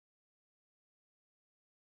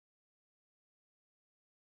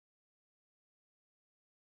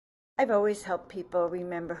I've always helped people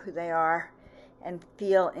remember who they are and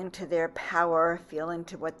feel into their power, feel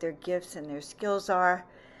into what their gifts and their skills are.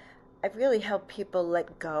 I've really helped people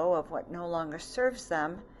let go of what no longer serves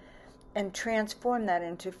them and transform that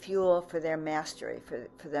into fuel for their mastery,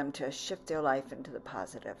 for them to shift their life into the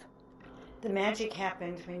positive. The magic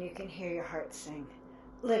happens when you can hear your heart sing.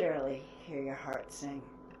 Literally hear your heart sing.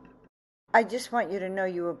 I just want you to know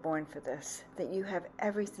you were born for this, that you have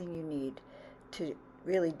everything you need to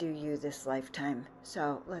really do you this lifetime.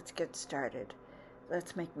 So let's get started.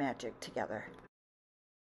 Let's make magic together.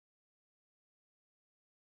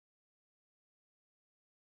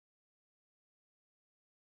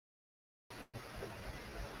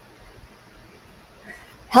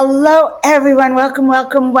 Hello, everyone. Welcome,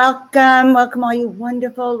 welcome, welcome. Welcome, all you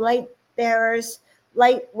wonderful light bearers,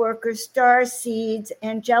 light workers, star seeds,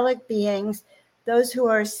 angelic beings, those who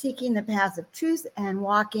are seeking the path of truth and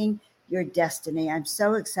walking your destiny. I'm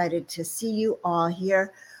so excited to see you all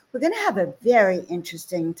here. We're going to have a very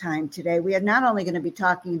interesting time today. We are not only going to be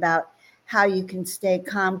talking about how you can stay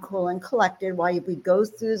calm, cool, and collected while we go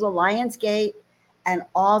through the Lion's Gate and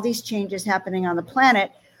all these changes happening on the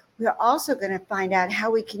planet. We're also going to find out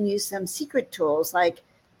how we can use some secret tools like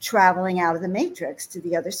traveling out of the matrix to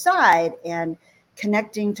the other side and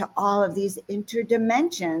connecting to all of these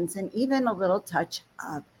interdimensions and even a little touch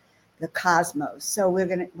of the cosmos. So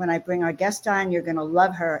when I bring our guest on, you're going to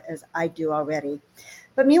love her as I do already.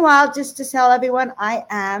 But meanwhile, just to tell everyone, I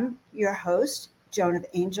am your host, Joan of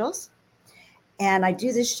Angels. And I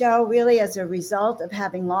do this show really as a result of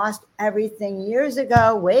having lost everything years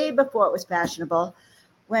ago, way before it was fashionable,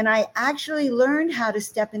 when I actually learned how to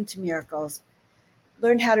step into miracles,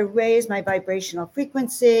 learned how to raise my vibrational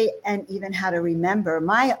frequency, and even how to remember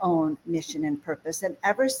my own mission and purpose. And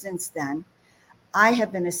ever since then, I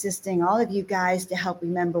have been assisting all of you guys to help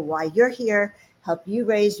remember why you're here, help you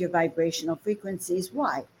raise your vibrational frequencies.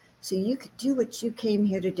 Why? So you could do what you came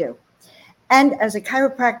here to do. And as a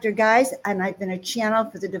chiropractor, guys, and I've been a channel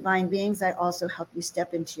for the divine beings, I also help you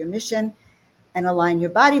step into your mission and align your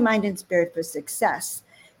body, mind, and spirit for success.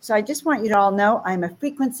 So I just want you to all know I'm a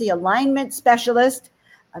frequency alignment specialist,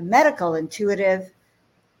 a medical intuitive,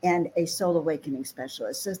 and a soul awakening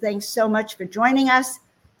specialist. So thanks so much for joining us.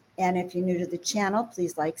 And if you're new to the channel,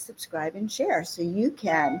 please like, subscribe, and share so you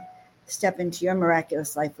can step into your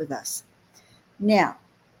miraculous life with us. Now,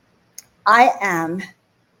 I am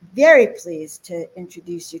very pleased to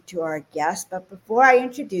introduce you to our guest. But before I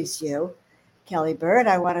introduce you, Kelly Bird,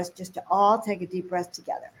 I want us just to all take a deep breath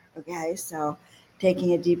together. Okay, so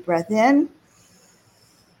taking a deep breath in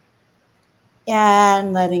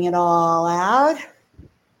and letting it all out.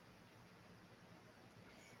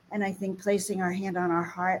 And I think placing our hand on our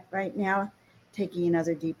heart right now, taking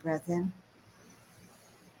another deep breath in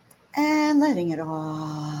and letting it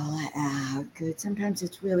all out. Good. Sometimes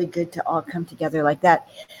it's really good to all come together like that.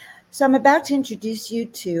 So I'm about to introduce you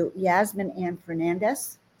to Yasmin Ann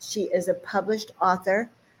Fernandez. She is a published author,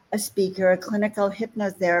 a speaker, a clinical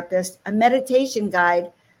hypnotherapist, a meditation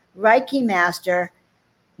guide, Reiki master,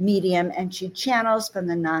 medium, and she channels from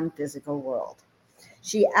the non-physical world.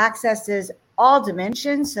 She accesses all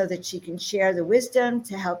dimensions so that she can share the wisdom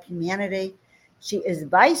to help humanity. She is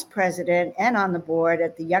vice president and on the board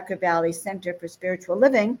at the Yucca Valley Center for Spiritual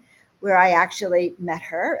Living, where I actually met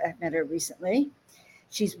her. I met her recently.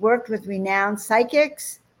 She's worked with renowned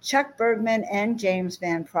psychics, Chuck Bergman and James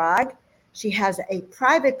Van Praagh. She has a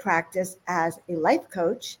private practice as a life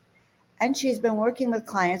coach, and she's been working with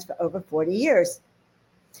clients for over 40 years.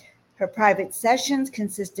 Her private sessions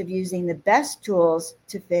consist of using the best tools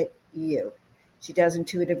to fit you. She does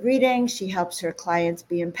intuitive reading. She helps her clients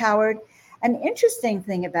be empowered. An interesting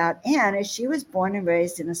thing about Anne is she was born and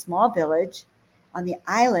raised in a small village on the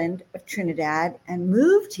island of Trinidad and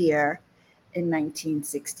moved here in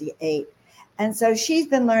 1968. And so she's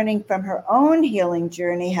been learning from her own healing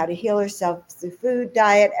journey how to heal herself through food,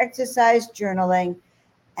 diet, exercise, journaling,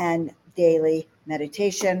 and daily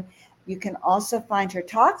meditation. You can also find her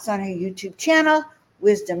talks on her YouTube channel,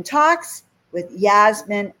 Wisdom Talks with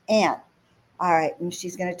Yasmin Ann. All right, and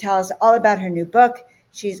she's going to tell us all about her new book.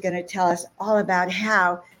 She's going to tell us all about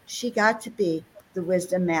how she got to be the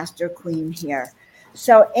Wisdom Master Queen here.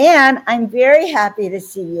 So, Ann, I'm very happy to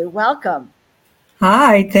see you. Welcome.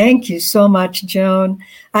 Hi, thank you so much, Joan.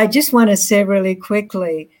 I just want to say really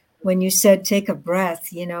quickly, when you said take a breath,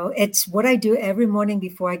 it's what I do every morning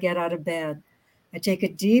before I get out of bed. I take a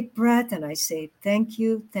deep breath and I say, thank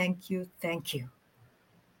you, thank you, thank you.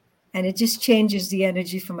 And it just changes the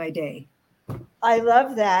energy for my day. I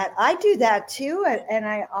love that. I do that too. And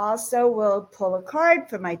I also will pull a card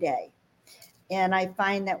for my day. And I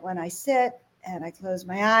find that when I sit and I close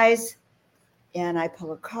my eyes and I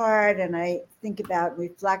pull a card and I think about,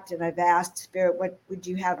 reflect, and I've asked Spirit, what would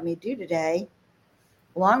you have me do today?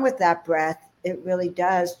 Along with that breath, it really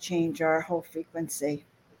does change our whole frequency.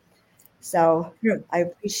 So Good. I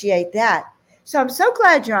appreciate that. So I'm so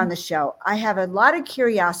glad you're on the show. I have a lot of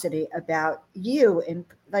curiosity about you and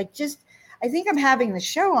like just I think I'm having the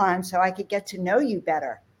show on so I could get to know you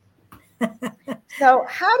better. So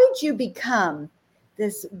how did you become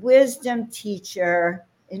this wisdom teacher,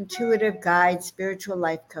 intuitive guide, spiritual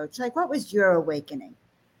life coach? Like what was your awakening?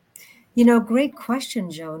 Great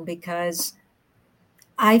question, Joan, because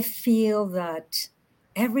I feel that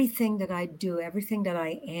everything that I do, everything that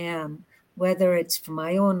I am, whether it's for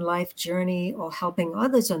my own life journey or helping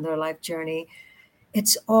others on their life journey,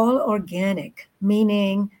 it's all organic,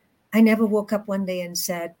 meaning I never woke up one day and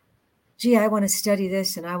said, gee, I want to study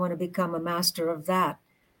this and I want to become a master of that.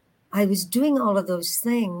 I was doing all of those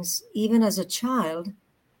things even as a child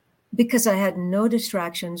because I had no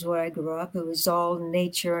distractions where I grew up. It was all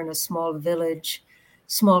nature in a small village,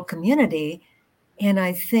 small community. And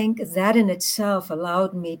I think that in itself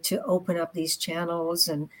allowed me to open up these channels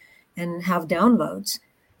and have downloads.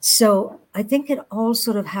 So I think it all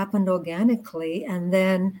sort of happened organically. And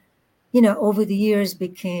then, over the years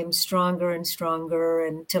became stronger and stronger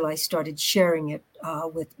until I started sharing it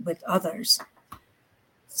with others.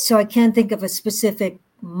 So I can't think of a specific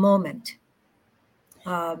moment.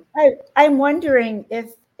 I'm wondering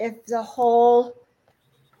if the whole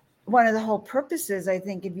one of the whole purposes, I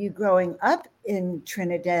think, of you growing up in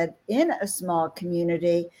Trinidad in a small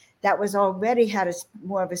community that was already had a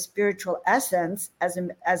more of a spiritual essence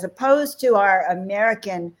as opposed to our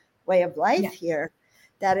American way of life here,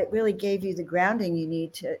 that it really gave you the grounding you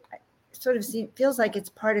need to sort of see, feels like it's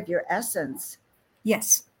part of your essence.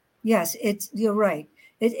 Yes, you're right.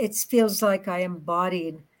 It feels like I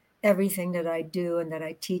embodied everything that I do and that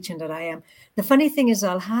I teach and that I am. The funny thing is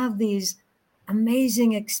I'll have these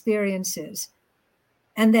amazing experiences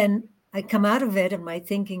and then I come out of it and my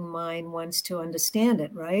thinking mind wants to understand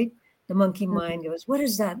it, right? The monkey mind goes, what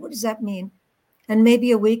is that? What does that mean? And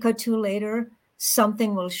maybe a week or two later,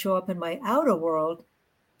 something will show up in my outer world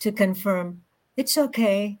to confirm it's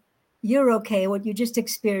okay. You're okay. What you just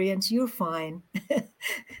experienced, you're fine.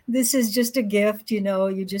 This is just a gift,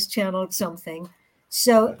 you just channeled something.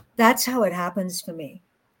 So that's how it happens for me.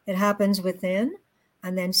 It happens within,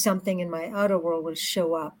 and then something in my outer world will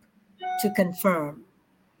show up to confirm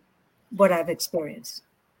what I've experienced.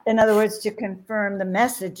 In other words, to confirm the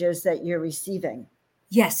messages that you're receiving.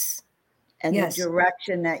 Yes. And the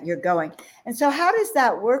direction that you're going. And so how does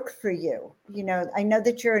that work for you? I know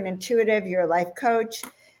that you're an intuitive, you're a life coach,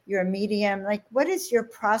 you're a medium. Like, what is your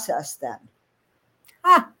process then?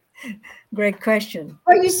 Great question.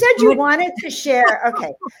 Well, you said you wanted to share.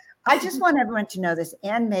 Okay. I just want everyone to know this.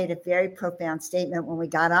 Anne made a very profound statement when we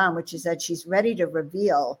got on, which is that she's ready to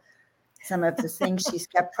reveal some of the things she's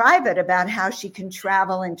kept private about how she can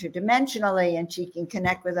travel interdimensionally and she can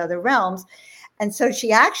connect with other realms. And so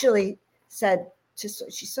she actually said, she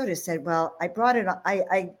sort of said, well, I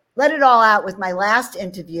let it all out with my last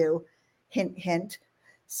interview, hint, hint.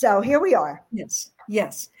 So here we are.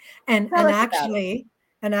 Yes. And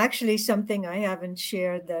actually something I haven't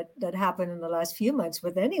shared that happened in the last few months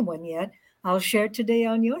with anyone yet, I'll share today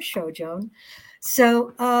on your show, Joan.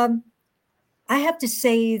 So I have to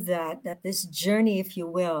say that this journey, if you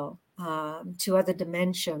will, to other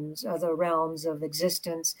dimensions, other realms of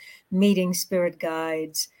existence, meeting spirit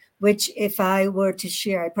guides, which if I were to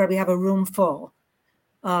share, I'd probably have a room full.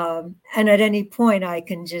 And at any point, I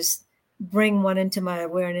can just bring one into my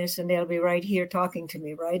awareness and they'll be right here talking to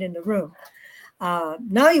me, right in the room.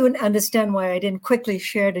 Now you understand why I didn't quickly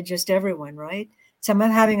share to just everyone, right? So I'm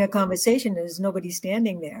having a conversation, there's nobody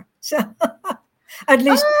standing there. So at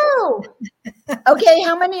least. Oh, okay.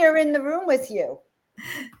 How many are in the room with you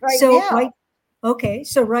now?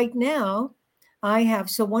 So right now I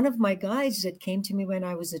have, so one of my guides that came to me when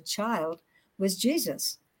I was a child was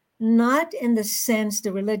Jesus, not in the sense,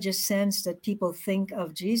 the religious sense that people think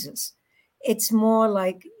of Jesus. It's more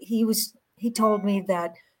like he told me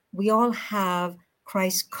that we all have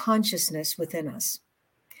Christ consciousness within us.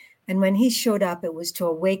 And when he showed up, it was to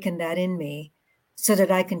awaken that in me so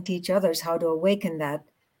that I can teach others how to awaken that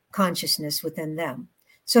consciousness within them.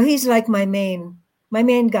 So he's like my main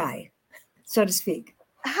guy, so to speak.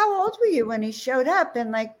 How old were you when he showed up?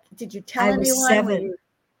 And like, did you tell anyone?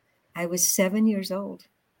 I was 7 years old.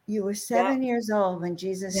 You were 7 years old when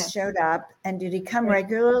Jesus showed up. And did he come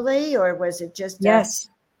regularly, or was it just? Yes.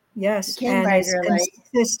 He came regularly.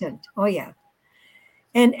 Consistent. Oh yeah.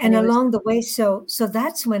 And along the way, so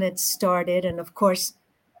that's when it started. And of course,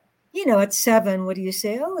 at 7, what do you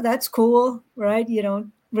say? Oh, that's cool, right? You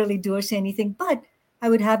don't really do or say anything. But I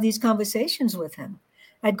would have these conversations with him.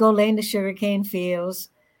 I'd go lay in the sugarcane fields,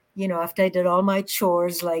 after I did all my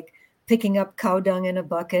chores, like picking up cow dung in a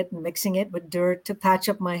bucket and mixing it with dirt to patch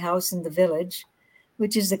up my house in the village,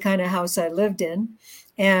 which is the kind of house I lived in.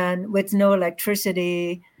 And with no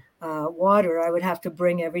electricity, water, I would have to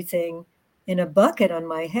bring everything in a bucket on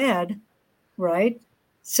my head, right?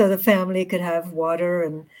 So the family could have water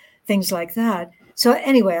and things like that. So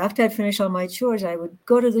anyway, after I'd finish all my chores, I would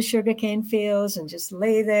go to the sugarcane fields and just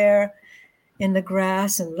lay there in the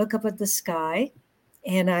grass and look up at the sky.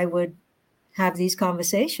 And I would have these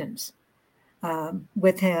conversations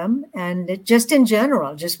with him and just in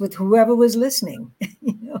general, just with whoever was listening.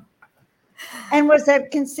 you know? And was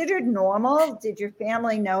that considered normal? Did your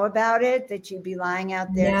family know about it? That you'd be lying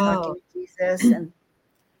out there talking No, to Jesus? And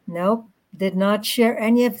nope, did not share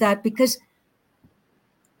any of that because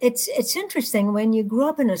it's interesting when you grew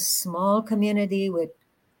up in a small community with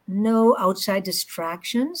no outside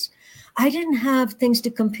distractions. I didn't have things to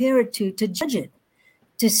compare it to judge it,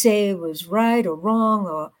 to say it was right or wrong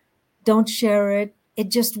or don't share it. It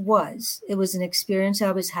just was. It was an experience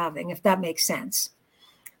I was having, if that makes sense.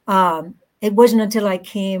 It wasn't until I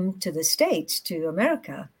came to the States, to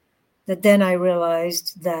America, that then I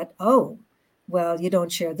realized that, oh, well, you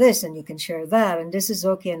don't share this and you can share that, and this is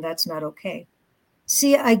okay and that's not okay.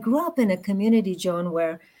 See, I grew up in a community, Joan,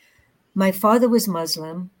 where my father was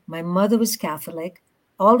Muslim, my mother was Catholic,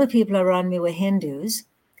 all the people around me were Hindus,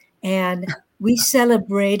 and we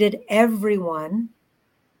celebrated everyone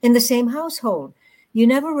in the same household. You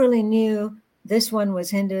never really knew this one was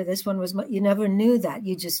Hindu, this one was, you never knew that.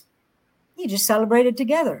 You just celebrated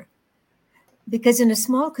together. Because in a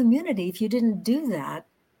small community, if you didn't do that,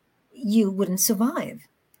 you wouldn't survive.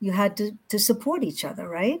 You had to support each other,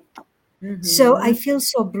 right? So I mhm. feel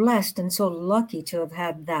so blessed and so lucky to have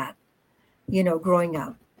had that, growing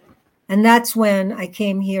up. And that's when I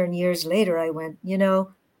came here, and years later, I went,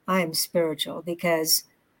 I'm spiritual because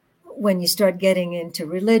when you start getting into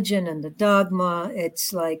religion and the dogma,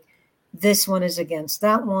 it's like this one is against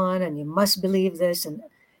that one, and you must believe this. And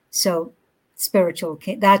so spiritual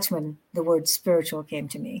came, that's when the word spiritual came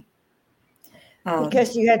to me. Um,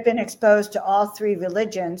 Because you had been exposed to all three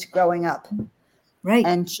religions growing up, right.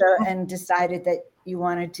 and decided that you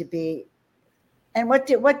wanted to be. And what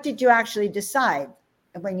did you actually decide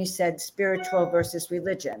when you said spiritual versus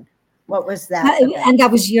religion? What was that about? And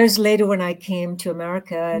that was years later when I came to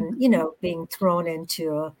America and, being thrown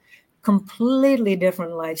into a completely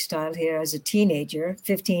different lifestyle here as a teenager,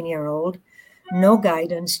 15-year-old, no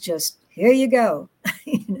guidance, just here you go.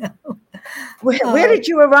 you know, Where uh, did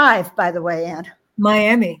you arrive, by the way, Anne?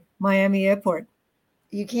 Miami Airport.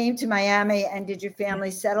 You came to Miami, and did your Yeah.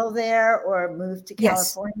 family settle there or move to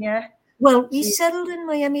Yes. California? Well, we So you, settled in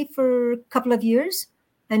Miami for a couple of years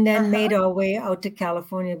and then uh-huh. made our way out to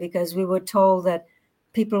California because we were told that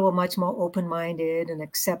people were much more open minded and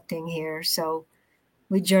accepting here. So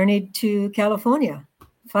we journeyed to California.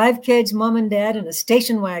 5 kids, mom and dad, and a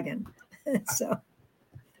station wagon. so,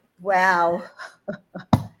 Wow.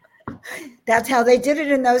 That's how they did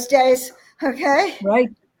it in those days. Okay. right.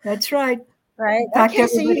 That's right. Right. Packed Okay.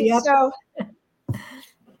 So everybody you, up. so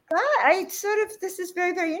I sort of, this is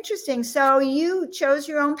very, very interesting. So you chose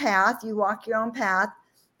your own path, you walk your own path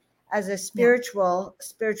as a Yeah,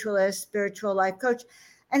 spiritualist, spiritual life coach.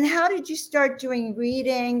 And how did you start doing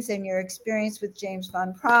readings and your experience with James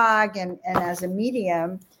von Prague and as a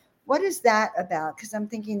medium? What is that about? Because I'm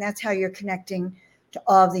thinking that's how you're connecting to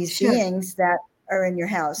all of these sure. beings that are in your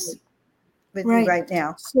house with you Right. right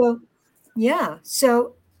now. So, yeah.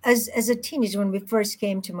 So, as a teenager, when we first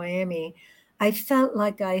came to Miami, I felt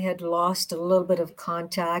like I had lost a little bit of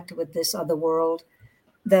contact with this other world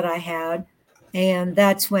that I had. And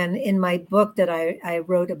that's when, in my book that I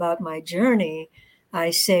wrote about my journey, I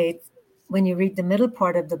say, when you read the middle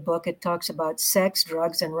part of the book, it talks about sex,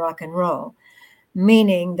 drugs, and rock and roll,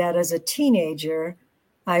 meaning that as a teenager,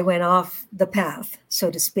 I went off the path, so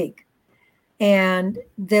to speak. And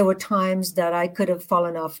there were times that I could have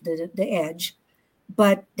fallen off the edge,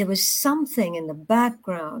 but there was something in the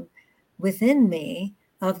background within me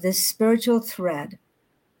of this spiritual thread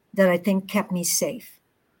that I think kept me safe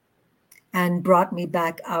and brought me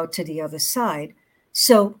back out to the other side.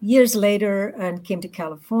 So years later, and came to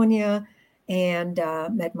California and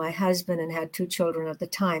met my husband and had 2 children at the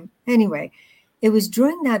time. Anyway, it was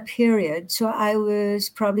during that period. So I was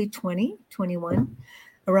probably 20, 21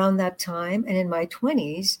 around that time. And in my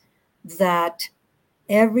 20s, that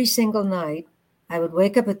every single night I would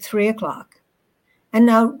wake up at 3 o'clock. And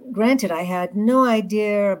now, granted, I had no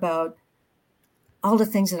idea about all the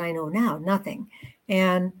things that I know now, nothing.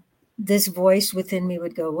 And this voice within me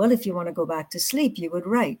would go, well, if you want to go back to sleep, you would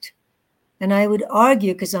write. And I would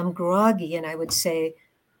argue because I'm groggy, and I would say,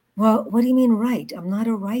 well, what do you mean write? I'm not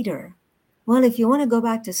a writer. Well, if you want to go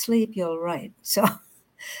back to sleep, you'll write. So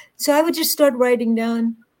I would just start writing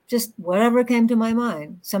down just whatever came to my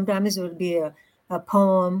mind. Sometimes it would be a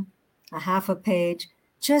poem, a half a page,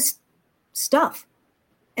 just stuff.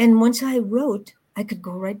 And once I wrote, I could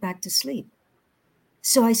go right back to sleep.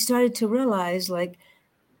 So I started to realize like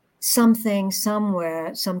something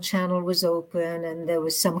somewhere, some channel was open and there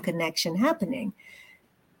was some connection happening.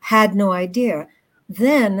 Had no idea.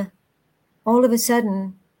 Then all of a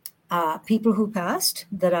sudden, people who passed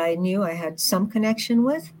that I knew I had some connection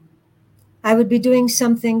with, I would be doing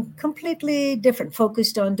something completely different,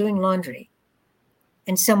 focused on doing laundry.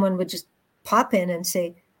 And someone would just pop in and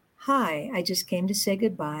say, hi, I just came to say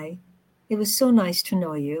goodbye. It was so nice to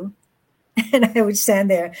know you. And I would stand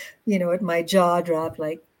there, with my jaw dropped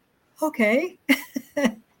like, okay.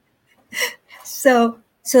 So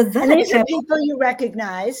that And these are kept, people you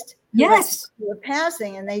recognized yes, who were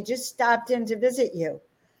passing, and they just stopped in to visit you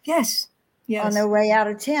yes, on yes. their way out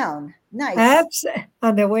of town. Nice.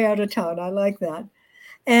 On their way out of town. I like that.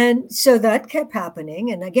 And so that kept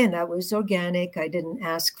happening. And again, that was organic. I didn't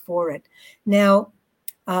ask for it. Now,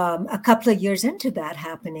 a couple of years into that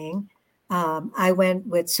happening, I went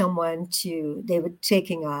with someone they were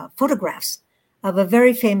taking photographs of a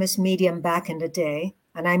very famous medium back in the day.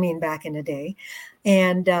 And I mean back in the day.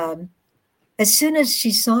 And as soon as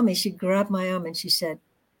she saw me, she grabbed my arm and she said,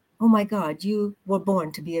 oh my God, you were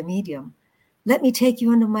born to be a medium. Let me take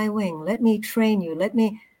you under my wing. Let me train you.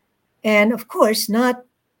 And of course,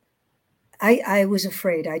 I was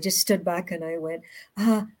afraid. I just stood back and I went,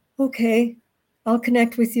 okay, I'll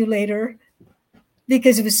connect with you later,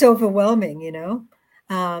 because it was so overwhelming. And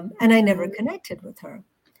I never connected with her.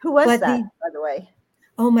 Who was But that, by the way?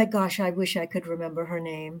 oh my gosh, I wish I could remember her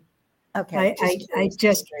name. Okay,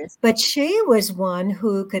 But she was one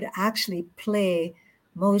who could actually play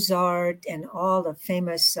Mozart and all the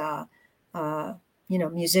famous,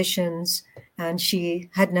 musicians. And she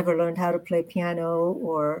had never learned how to play piano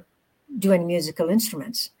or do any musical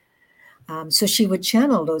instruments. So she would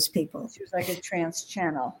channel those people. She was like a trance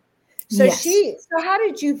channel. Yes. So how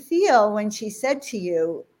did you feel when she said to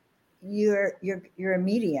you, you're a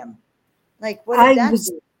medium? Like, what did that do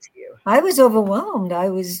to you? I was overwhelmed.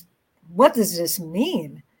 What does this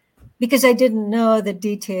mean? Because I didn't know the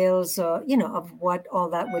details, of what all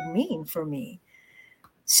that would mean for me.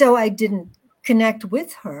 So I didn't connect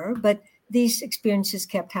with her, but these experiences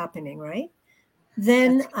kept happening, right?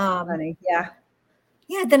 Then, Funny, yeah.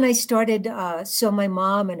 yeah, then I started. So my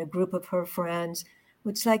mom and a group of her friends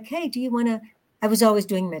was like, hey, do you want to? I was always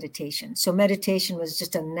doing meditation. So meditation was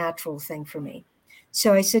just a natural thing for me.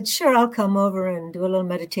 So I said, sure, I'll come over and do a little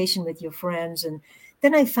meditation with your friends. And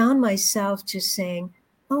then I found myself just saying,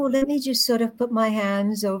 oh, let me just sort of put my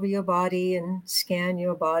hands over your body and scan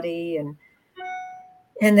your body. And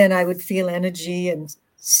then I would feel energy and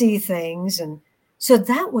see things. And so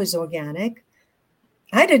that was organic.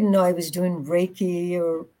 I didn't know I was doing Reiki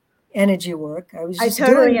or energy work. I was just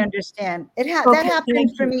totally understand. That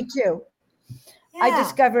happened for me too. Yeah. I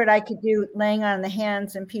discovered I could do laying on the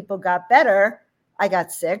hands and people got better. I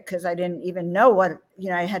got sick because I didn't even know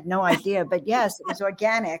I had no idea. But yes, it was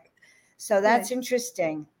organic. So that's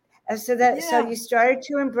interesting. So you started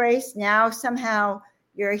to embrace, now somehow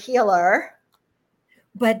you're a healer.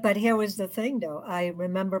 But here was the thing, though. I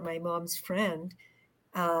remember my mom's friend,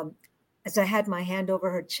 as I had my hand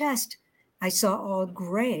over her chest, I saw all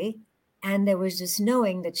gray, and there was this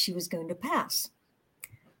knowing that she was going to pass.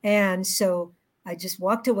 And so I just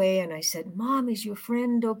walked away and I said, Mom, is your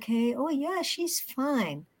friend okay? Oh, yeah, she's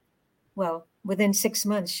fine. Well, within 6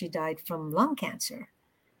 months, she died from lung cancer.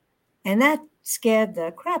 And that scared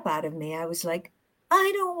the crap out of me. I was like,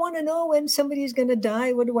 I don't want to know when somebody's going to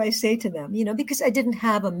die. What do I say to them? Because I didn't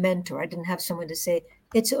have a mentor. I didn't have someone to say,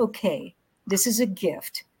 it's okay. This is a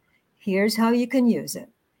gift. Here's how you can use it.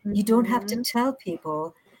 Mm-hmm. You don't have to tell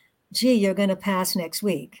people, gee, you're going to pass next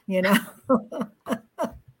week,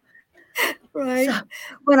 Right. So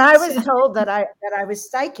when I was told that I was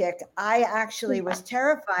psychic, I actually was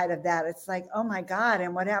terrified of that. It's like, oh my God.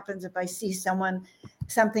 And what happens if I see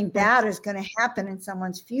something bad is going to happen in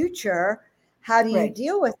someone's future? How do you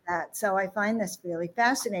deal with that? So I find this really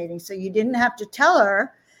fascinating. So you didn't have to tell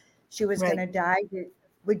her she was going to die.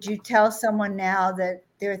 Would you tell someone now that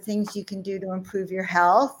there are things you can do to improve your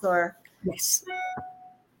health? Or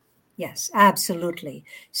Yes, absolutely.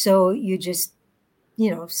 So you just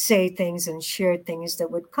say things and share things that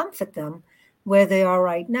would comfort them, where they are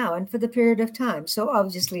right now and for the period of time. So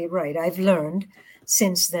obviously, right, I've learned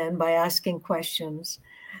since then by asking questions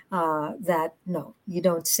that no, you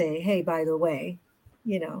don't say, hey, by the way,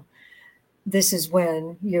 you know, this is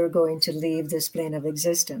when you're going to leave this plane of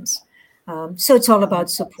existence. So it's all Oh, about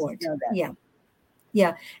that's nice to support. know that. Yeah.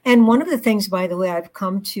 Yeah. And one of the things, by the way, I've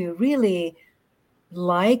come to really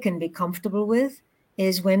like and be comfortable with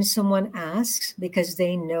is when someone asks because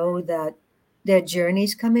they know that their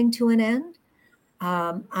journey's coming to an end.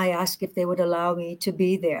 I ask if they would allow me to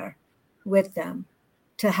be there with them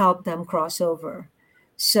to help them cross over.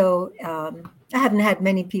 So I haven't had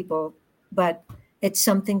many people, but it's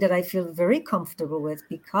something that I feel very comfortable with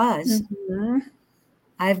because Mhm.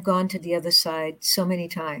 I've gone to the other side so many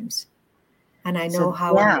times and I know So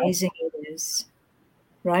how now amazing it is,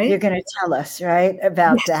 you're right? going to tell us, right,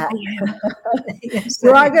 about Yes, I that. am. Yes,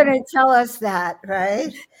 You I are going am. to tell us that,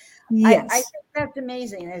 right? I Yes, think that's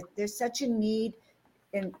amazing. There's such a need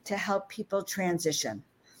to help people transition and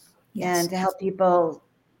yes, to help people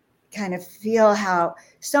kind of feel how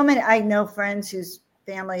so many, I know friends whose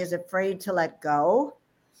family is afraid to let go.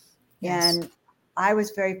 yes. And I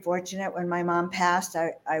was very fortunate when my mom passed.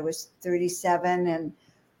 I was 37 and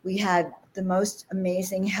we had the most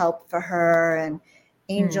amazing help for her and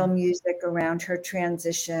angel Hmm. music around her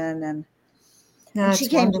transition. And she That's came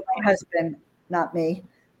to wonderful. my husband, not me.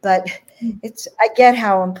 But I get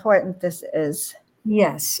how important this is.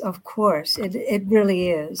 Yes, of course. It really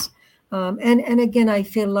is. And again, I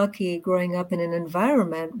feel lucky growing up in an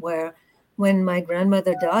environment where when my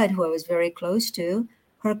grandmother died, who I was very close to,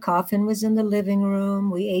 her coffin was in the living room.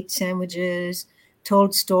 We ate sandwiches,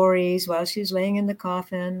 told stories while she was laying in the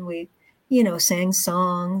coffin. We, sang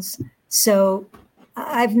songs. So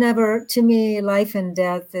I've never, to me, life and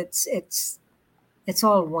death, it's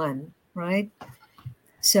all one, right? What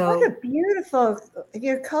So a beautiful,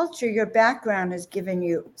 your culture, your background has given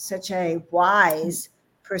you such a wise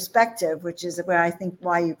perspective, which is where I think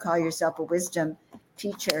why you call yourself a wisdom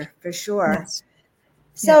teacher for sure. yes,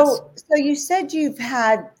 yes, So you said you've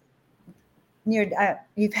had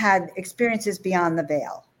experiences beyond the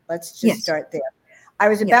veil. Let's just yes, start there. I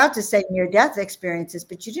was yes, about to say near death experiences,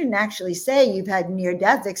 but you didn't actually say you've had near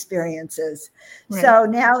death experiences. right. So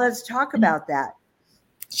now let's talk about that.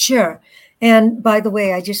 Sure. And by the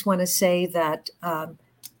way, I just want to say that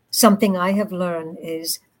something I have learned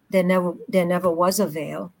is there never was a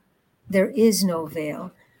veil. There is no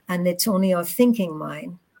veil, and it's only our thinking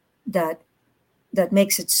mind that that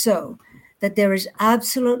makes it so. That there is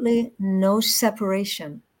absolutely no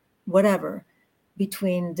separation, whatever,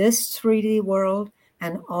 between this 3D world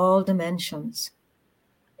and all dimensions.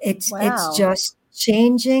 It's Wow. just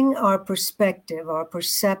changing our perspective, our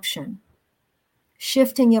perception,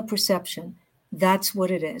 shifting your perception. That's what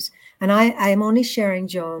it is. And I'm only sharing,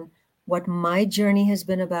 Joan, what my journey has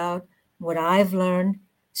been about, what I've learned.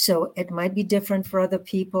 So it might be different for other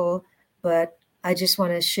people, but I just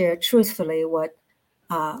want to share truthfully what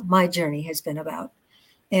my journey has been about.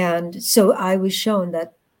 And so I was shown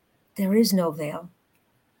that there is no veil.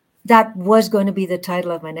 That was going to be the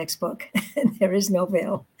title of my next book. There is no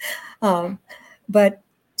veil. Um, but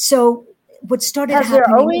so what started Has there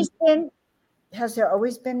happening always been Has there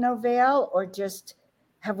always been no veil, or just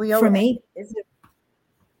have we? for me, Is it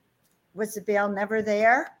Was the veil never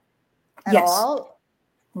there at yes, all?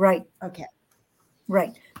 right. Okay,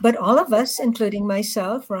 Right. But all of us, including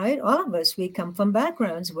myself, right? All of us, we come from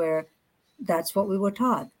backgrounds where that's what we were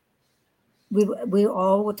taught. We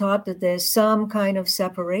all were taught that there's some kind of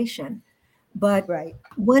separation. But right.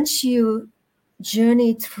 once you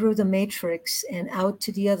journey through the matrix and out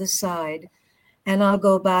to the other side, and I'll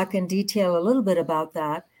go back and detail a little bit about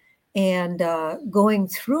that, and going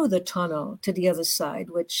through the tunnel to the other side,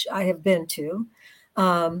 which I have been to,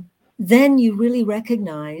 then you really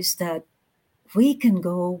recognize that we can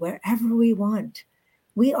go wherever we want.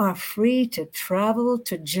 We are free to travel,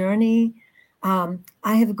 to journey. I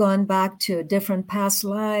have gone back to different past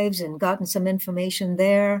lives and gotten some information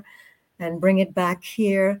there and bring it back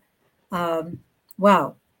here. Um,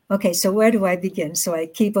 wow. Okay, so where do I begin? So I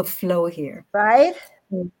keep a flow here. Right,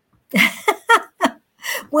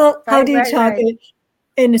 Well, how right, do you right, talk right.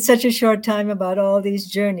 in such a short time about all these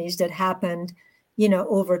journeys that happened,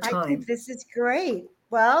 over I think time? this is great.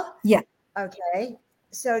 Well, Yeah. okay.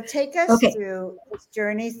 So take us Okay. through this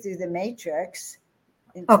journey through the matrix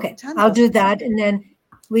into the Okay, I'll tunnels. do that. And then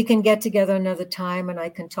we can get together another time and I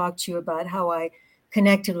can talk to you about how I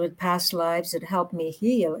connected with past lives that helped me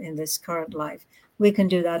heal in this current life. We can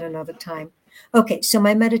do that another time. Okay, so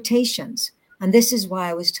my meditations, and this is why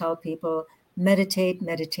I always tell people meditate,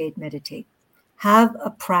 meditate, meditate. Have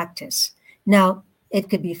a practice. Now, It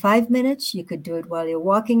could be 5 minutes. You could do it while you're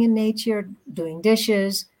walking in nature, doing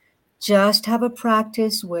dishes. Just have a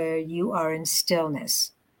practice where you are in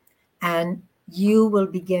stillness, and you will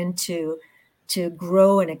begin to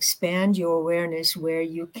grow and expand your awareness where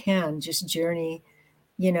you can just journey,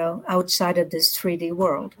 outside of this 3D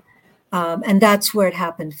world. And that's where it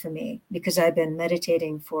happened for me, because I've been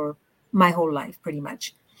meditating for my whole life, pretty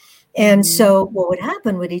much. And so what would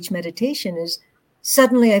happen with each meditation is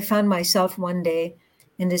suddenly I found myself one day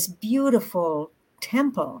in this beautiful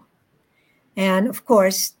temple. And of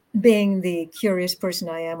course, being the curious person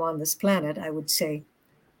I am on this planet, I would say,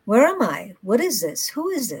 where am I? What is this? Who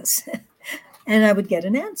is this? And I would get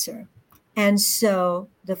an answer. And so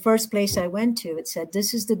the first place I went to, it said,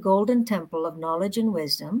 this is the golden temple of knowledge and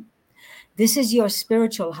wisdom. This is your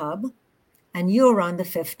spiritual hub, and you're on the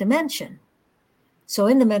fifth dimension. So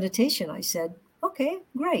in the meditation, I said, okay,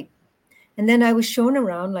 great. And then I was shown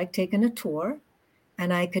around, like taking a tour,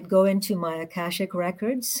 and I could go into my Akashic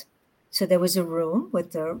records. So there was a room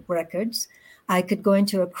with the records. I could go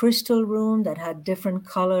into a crystal room that had different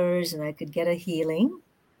colors, and I could get a healing.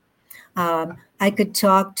 I could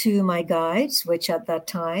talk to my guides, which at that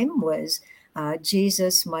time was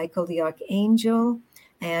Jesus, Michael the Archangel.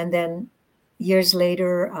 And then years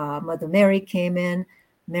later, Mother Mary came in,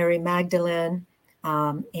 Mary Magdalene,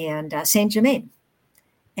 and Saint Germain.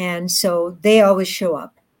 And so they always show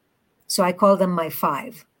up. So I call them my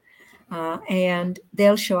five. And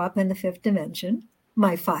they'll show up in the fifth dimension,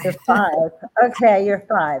 my five. You're five. Okay, you're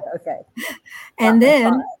five. Okay. And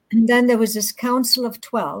then there was this council of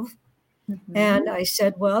 12. Mm-hmm. And I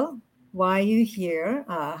said, well, why are you here?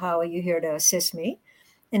 How are you here to assist me?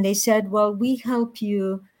 And they said, well, we help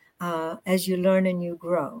you as you learn and you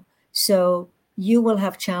grow. So you will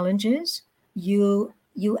have challenges. You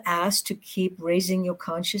ask to keep raising your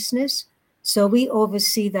consciousness. So we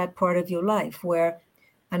oversee that part of your life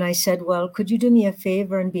and I said, well, could you do me a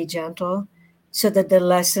favor and be gentle so that the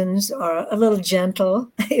lessons are a little gentle,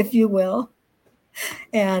 if you will?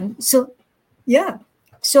 And so, yeah.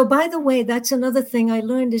 So by the way, that's another thing I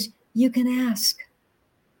learned is you can ask.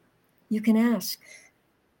 You can ask.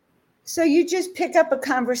 So you just pick up a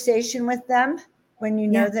conversation with them when you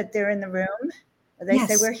know that they're in the room. They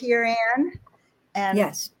say, we're here, Anne. And,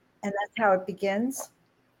 yes. And that's how it begins.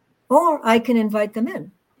 Or I can invite them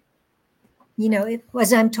in.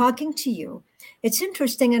 As I'm talking to you, it's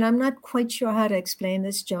interesting, and I'm not quite sure how to explain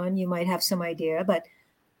this, John. You might have some idea, but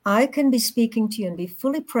I can be speaking to you and be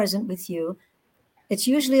fully present with you. It's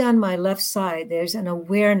usually on my left side. There's an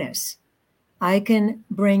awareness. I can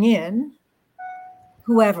bring in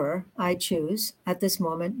whoever I choose at this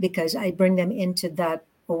moment because I bring them into that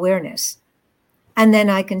awareness. And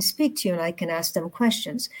then I can speak to you and I can ask them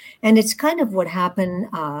questions. And it's kind of what happened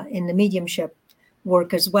in the mediumship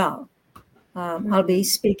work as well. I'll be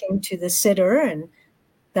speaking to the sitter, and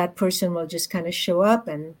that person will just kind of show up,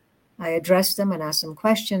 and I address them and ask them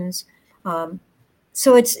questions.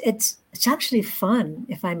 So it's actually fun,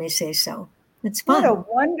 if I may say so. It's fun. What a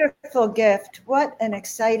wonderful gift. What an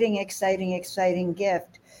exciting, exciting, exciting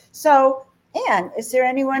gift. So, Anne, is there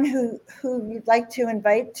anyone who you'd like to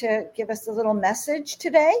invite to give us a little message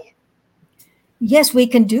today? Yes, we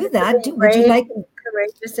can do that. Would you like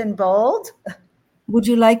courageous and bold? Would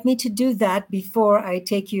you like me to do that before I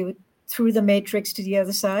take you through the matrix to the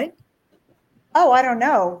other side? Oh, I don't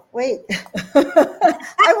know. Wait.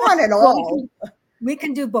 I want it all. We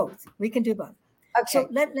can do both. We can do both. Okay. So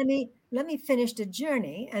let me finish the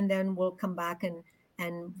journey, and then we'll come back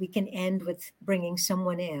and we can end with bringing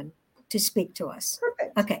someone in to speak to us.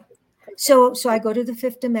 Perfect. Okay. So I go to the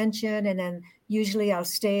fifth dimension, and then usually I'll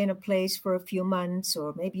stay in a place for a few months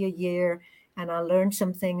or maybe a year, and I'll learn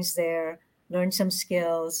some things there, learn some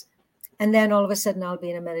skills. And then all of a sudden I'll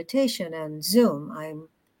be in a meditation and zoom, I'm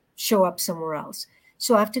show up somewhere else.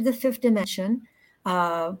 So after the fifth dimension,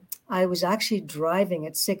 I was actually driving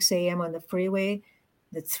at 6 a.m. on the freeway.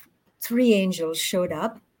 The three angels showed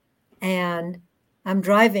up, and I'm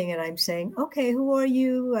driving and I'm saying, okay, who are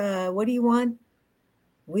you? What do you want?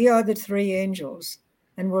 We are the three angels,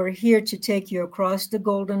 and we're here to take you across the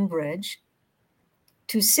Golden Bridge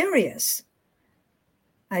to Sirius.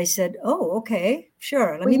 I said, oh, okay,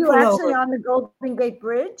 sure. Let me pull over. Were you actually on the Golden Gate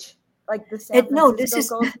Bridge? Like the San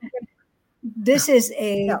Francisco No, Golden Gate? This is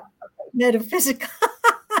a metaphysical.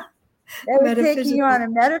 They were taking you on a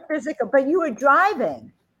metaphysical, but you were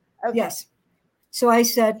driving. Okay. Yes. So I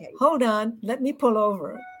said, hold on, let me pull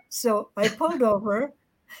over. So I pulled over,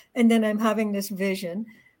 and then I'm having this vision,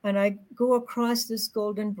 and I go across this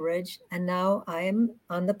Golden Bridge, and now I am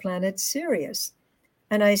on the planet Sirius.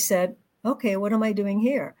 And I said, okay, what am I doing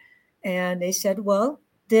here? And they said, well,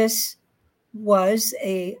 this was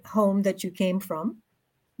a home that you came from.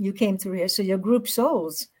 You came through here. So your group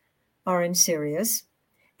souls are in Sirius.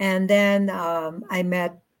 And then I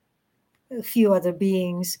met a few other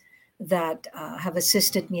beings that have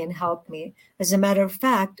assisted me and helped me. As a matter of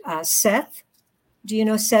fact, Seth, do you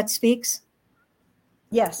know Seth Speaks?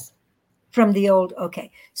 Yes. From the old, okay.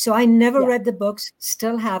 So I never Yeah. read the books,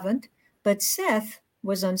 still haven't, but Seth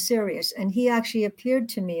was on Sirius, and he actually appeared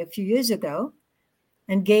to me a few years ago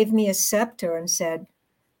and gave me a scepter and said,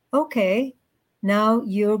 okay, now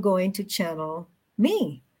you're going to channel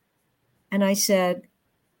me. And I said,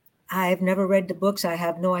 I've never read the books. I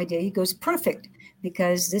have no idea. He goes, perfect,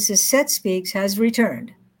 because this is Seth Speaks has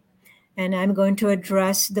returned. And I'm going to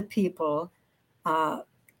address the people uh,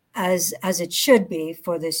 as it should be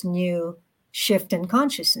for this new shift in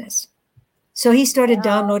consciousness. So he started Wow.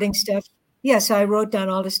 downloading stuff. Yeah, so I wrote down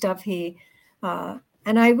all the stuff and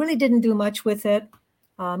I really didn't do much with it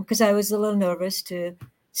because I was a little nervous to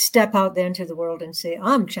step out there into the world and say,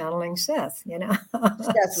 I'm channeling Seth,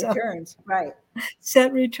 Seth So returns. Right.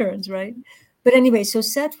 Seth returns, right? But anyway, so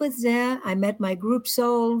Seth was there. I met my group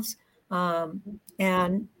souls.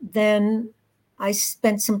 And then I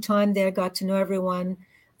spent some time there, got to know everyone,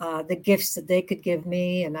 the gifts that they could give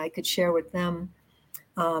me and I could share with them.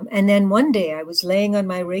 And then one day I was laying on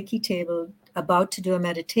my Reiki table about to do a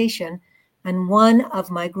meditation, and one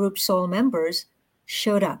of my group soul members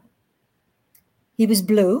showed up. He was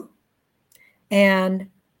blue. And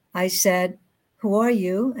I said, who are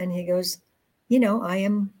you? And he goes, I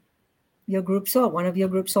am your group soul, one of your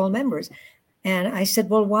group soul members. And I said,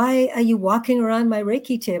 well, why are you walking around my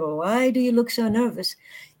Reiki table? Why do you look so nervous?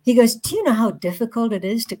 He goes, do you know how difficult it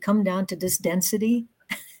is to come down to this density?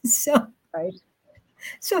 so Right.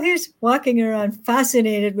 So he's walking around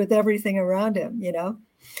fascinated with everything around him.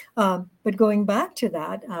 But going back to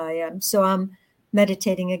that, I'm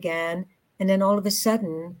meditating again. And then all of a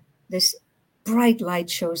sudden, this bright light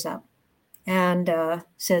shows up and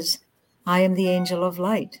says, I am the angel of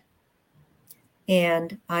light.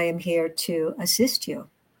 And I am here to assist you.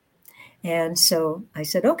 And so I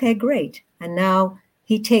said, okay, great. And now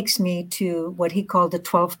he takes me to what he called the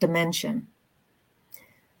 12th dimension.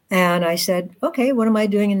 And I said, okay, what am I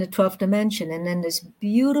doing in the 12th dimension? And then this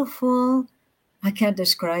beautiful, I can't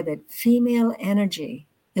describe it, female energy.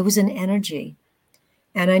 It was an energy.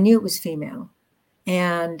 And I knew it was female.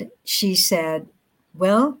 And she said,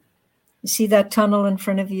 well, you see that tunnel in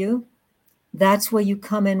front of you? That's where you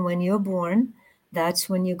come in when you're born. That's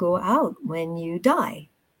when you go out when you die.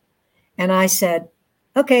 And I said,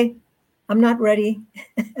 okay, I'm not ready.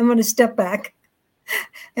 I'm going to step back.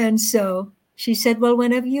 And so she said, well,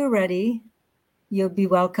 whenever you're ready, you'll be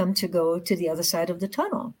welcome to go to the other side of the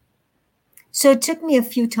tunnel. So it took me a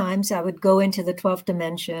few times. I would go into the 12th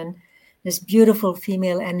dimension. This beautiful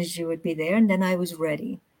female energy would be there. And then I was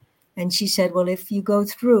ready. And she said, well, if you go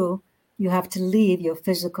through, you have to leave your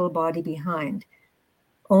physical body behind.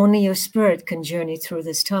 Only your spirit can journey through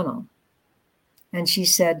this tunnel. And she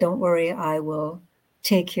said, don't worry, I will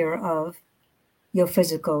take care of the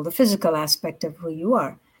physical aspect of who you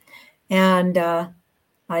are. And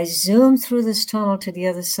I zoomed through this tunnel to the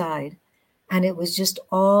other side, and it was just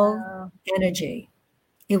all energy.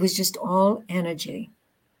 It was just all energy.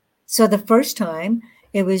 So the first time,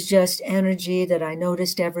 it was just energy that I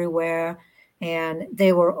noticed everywhere, and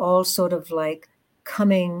they were all sort of like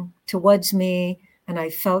coming towards me, and I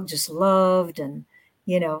felt just loved, and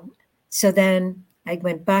so then I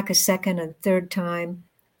went back a second and third time,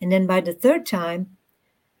 and then by the third time,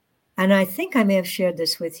 and I think I may have shared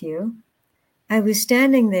this with you, I was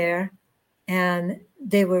standing there and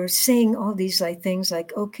they were saying all these things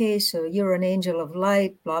like, okay, so you're an angel of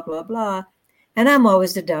light, blah, blah, blah. And I'm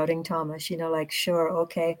always the doubting Thomas, like, sure,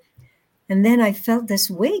 okay. And then I felt this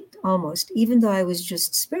weight almost, even though I was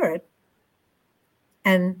just spirit.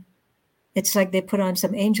 And it's like they put on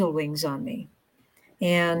some angel wings on me.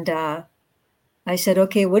 And I said,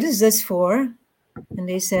 okay, what is this for? And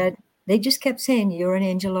they just kept saying, you're an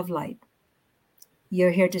angel of light.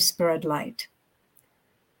 You're here to spread light.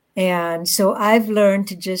 And so I've learned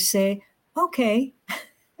to just say, okay,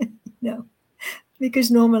 no,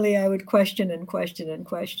 because normally I would question and question and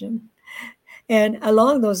question. And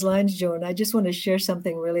along those lines, Joan, I just want to share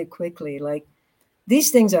something really quickly. Like these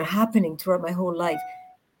things are happening throughout my whole life,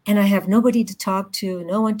 and I have nobody to talk to,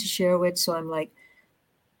 no one to share with. So I'm like,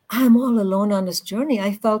 I'm all alone on this journey.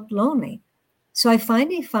 I felt lonely. So I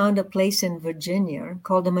finally found a place in Virginia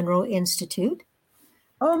called the Monroe Institute.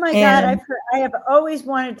 Oh my God, And I have always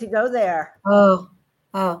wanted to go there. oh,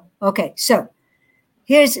 okay. So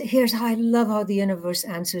here's how I love how the universe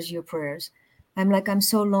answers your prayers. I'm like, I'm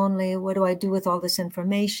so lonely. What do I do with all this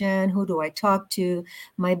information? Who do I talk to?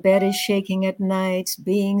 My bed is shaking at nights.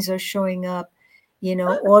 Beings are showing up.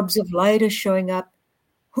 Orbs of light are showing up.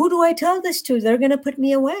 Who do I tell this to? They're going to put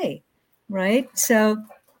me away. Right. So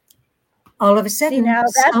all of a See, sudden, now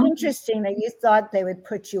that's interesting that you thought they would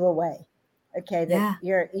put you away. Okay, that yeah,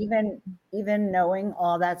 you're even knowing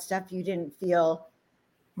all that stuff, you didn't feel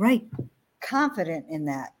right. confident in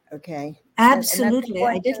that. Okay, and that's Absolutely.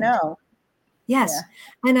 I important to didn't. know. Yeah. Yes.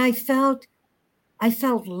 And I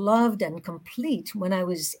felt loved and complete when I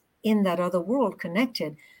was in that other world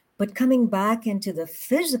connected. But coming back into the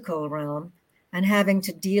physical realm and having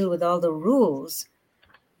to deal with all the rules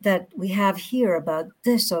that we have here about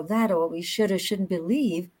this or that or what we should or shouldn't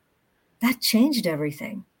believe, that changed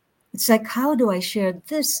everything. It's like, how do I share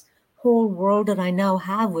this whole world that I now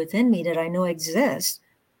have within me, that I know exists,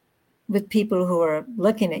 with people who are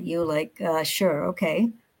looking at you like, sure, okay.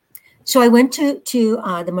 So I went to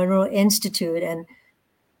the Monroe Institute, and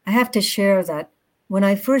I have to share that when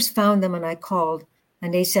I first found them and I called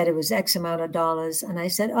and they said it was X amount of dollars, and I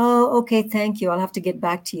said, oh, okay, thank you. I'll have to get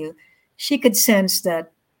back to you. She could sense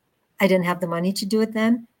that I didn't have the money to do it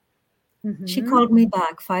then. She Mm-hmm. called me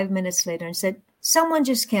back 5 minutes later and said, someone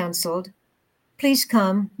just canceled. Please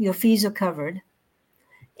come. Your fees are covered.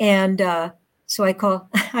 And so I called,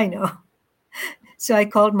 I know. So I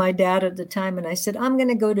called my dad at the time and I said, I'm going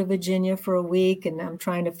to go to Virginia for a week and I'm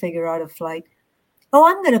trying to figure out a flight. Oh,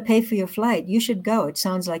 I'm going to pay for your flight. You should go. It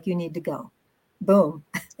sounds like you need to go. Boom.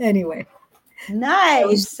 Anyway, I Nice.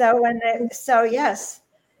 was So yes,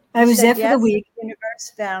 I you was said there for the yes, and week. the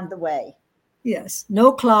universe found the way. Yes.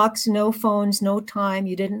 No clocks, no phones, no time.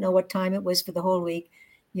 You didn't know what time it was for the whole week.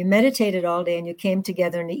 You meditated all day and you came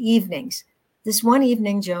together in the evenings. This one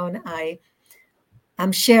evening, Joan,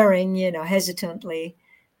 I'm sharing, hesitantly,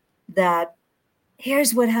 that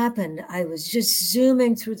here's what happened. I was just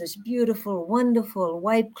zooming through this beautiful, wonderful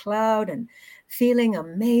white cloud and feeling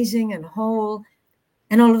amazing and whole.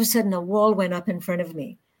 And all of a sudden, a wall went up in front of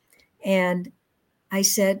me. And I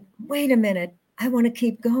said, wait a minute, I want to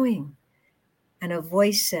keep going. And a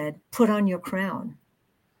voice said, put on your crown.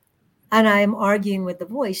 And I'm arguing with the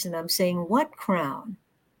voice and I'm saying, what crown?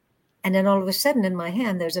 And then all of a sudden in my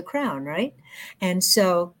hand, there's a crown, right? And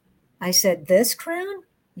so I said, this crown?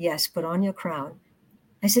 Yes, put on your crown.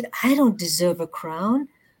 I said, I don't deserve a crown.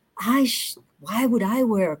 Why would I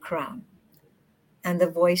wear a crown? And the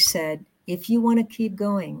voice said, if you want to keep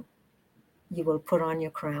going, you will put on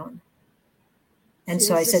your crown. And See,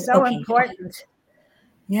 so I this is said, so okay, fine. important.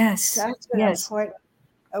 Yes, Such an yes. important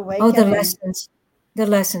Oh, the awakening. lessons. The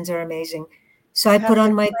lessons are amazing. So I You put have to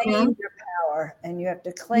on my claim crown. your power, and you have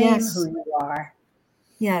to claim who Yes, you are.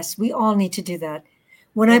 yes, we all need to do that.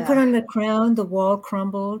 When I put Yeah. on the crown, the wall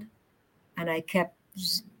crumbled and I kept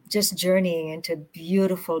just journeying into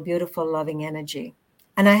beautiful, beautiful, loving energy.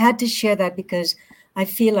 And I had to share that because I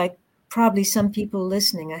feel like probably some people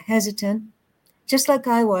listening are hesitant, just like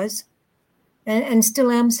I was, and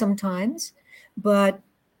still am sometimes. But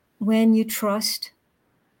when you trust,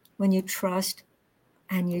 when you trust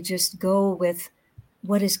and you just go with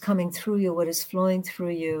what is coming through you, what is flowing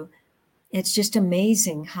through you, it's just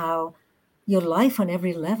amazing how your life on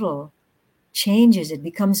every level changes. It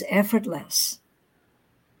becomes effortless.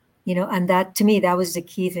 And that to me, that was the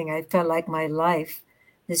key thing. I felt like my life,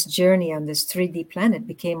 this journey on this 3D planet,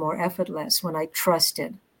 became more effortless when I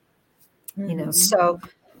trusted. Mm-hmm. So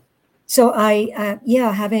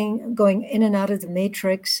yeah, having going in and out of the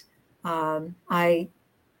matrix. I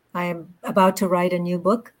am about to write a new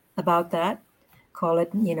book about that. Call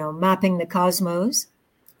it, mapping the cosmos.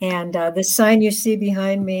 And the sign you see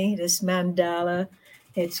behind me, this mandala,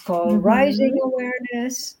 it's called Rising Mm-hmm.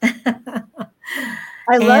 Awareness.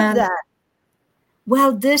 I love And that.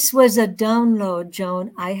 well, this was a download,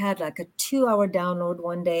 Joan. I had like a 2 hour download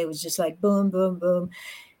one day. It was just like boom, boom, boom.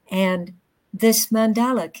 And this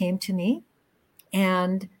mandala came to me,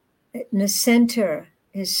 and in the center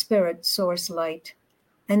is spirit, source, light.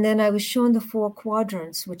 And then I was shown the 4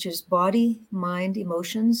 quadrants, which is body, mind,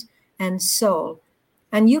 emotions, and soul.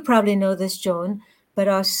 And you probably know this, Joan, but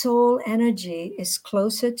our soul energy is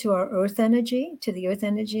closer to our earth energy, to the earth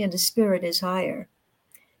energy, and the spirit is higher.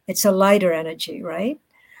 It's a lighter energy, right?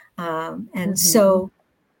 And Mm-hmm. so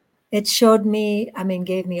it showed me,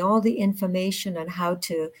 gave me all the information on how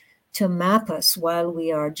to map us while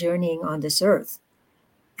we are journeying on this earth,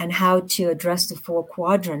 and how to address the 4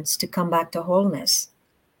 quadrants to come back to wholeness.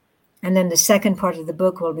 And then the second part of the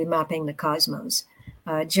book will be mapping the cosmos,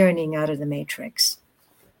 journeying out of the matrix.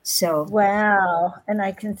 So Wow. And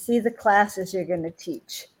I can see the classes you're going to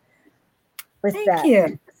teach with thank that.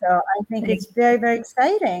 you. So I think Thank it's very, very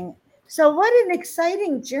exciting. So what an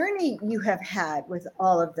exciting journey you have had with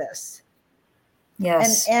all of this.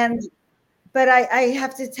 Yes. But I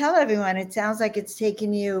have to tell everyone, it sounds like it's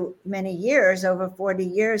taken you many years, over 40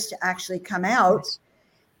 years, to actually come out Yes.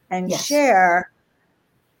 and Yes.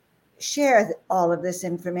 share all of this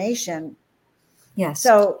information. Yes.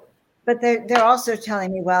 So, but they're also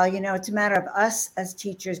telling me, well, it's a matter of us as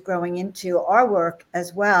teachers growing into our work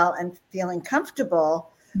as well and feeling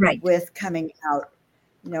comfortable Right. with coming out.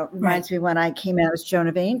 It Right. reminds me when I came out as Joan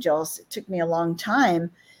of Angels, it took me a long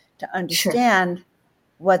time to Sure. understand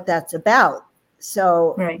what that's about.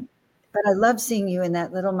 So, Right. but I love seeing you in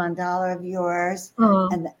that little mandala of yours Oh,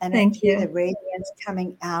 and the thank energy, the you. radiance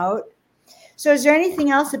coming out. So, is there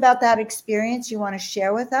anything else about that experience you want to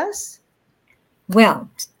share with us? Well,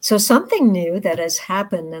 so something new that has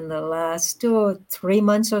happened in the last 3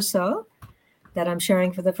 months or so that I'm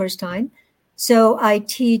sharing for the first time. So I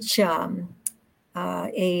teach a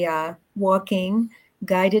walking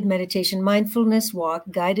guided meditation, mindfulness walk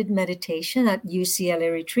guided meditation at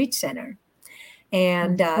UCLA Retreat Center.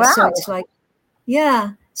 And so Wow. it's like,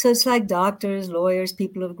 yeah, so it's like doctors, lawyers,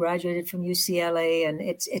 people who've graduated from UCLA, and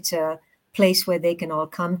it's a place where they can all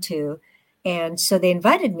come to. And so they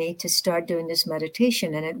invited me to start doing this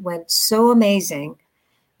meditation, and it went so amazing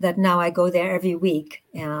that now I go there every week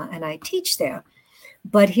and I teach there.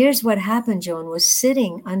 But here's what happened, Joan, was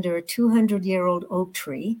sitting under a 200-year-old oak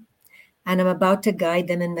tree, and I'm about to guide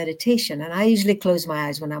them in meditation. And I usually close my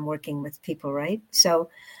eyes when I'm working with people, right? So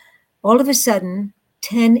all of a sudden,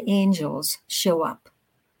 10 angels show up.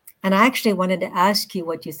 And I actually wanted to ask you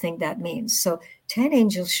what you think that means. So 10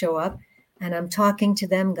 angels show up, and I'm talking to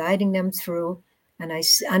them, guiding them through, and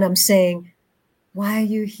I'm saying, "Why are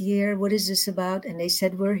you here? What is this about?" And they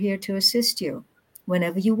said, "We're here to assist you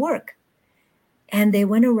whenever you work." And they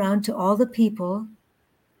went around to all the people,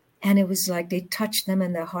 and it was like they touched them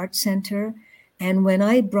in their heart center. And when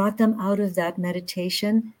I brought them out of that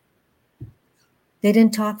meditation, they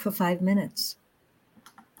didn't talk for 5 minutes.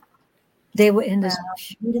 They were in this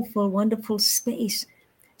beautiful, wonderful space.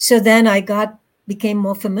 So then became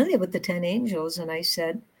more familiar with the 10 angels, and I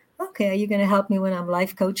said, "Okay, are you going to help me when I'm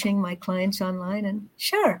life coaching my clients online?" And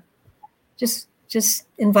sure, just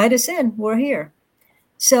invite us in. We're here.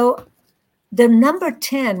 So the number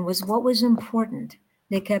 10 was what was important.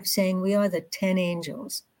 They kept saying, "We are the 10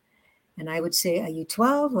 angels." And I would say, "Are you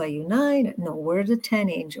 12? Are you 9?" No, we're the 10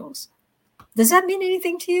 angels. Does that mean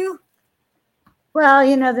anything to you? Well,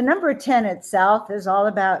 the number 10 itself is all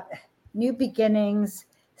about new beginnings,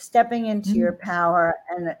 stepping into your Mm. power,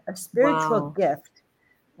 and a spiritual Wow. gift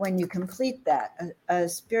when you complete that. A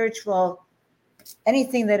spiritual,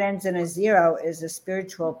 anything that ends in a zero is a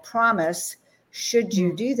spiritual promise, should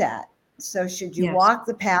you Mm. do that. So, should you Yes. walk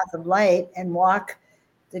the path of light and walk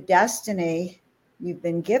the destiny you've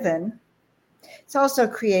been given, it's also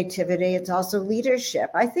creativity, it's also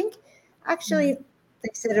leadership. I think Right. actually they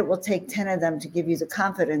said it will take 10 of them to give you the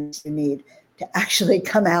confidence you need to actually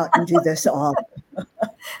come out and do this all.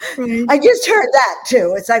 Right. I just heard that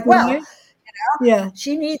too. It's like, well, Right. Yeah.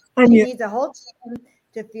 she needs And she you, needs a whole team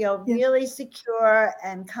to feel yeah. really secure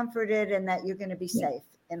and comforted and that you're going to be Yeah. safe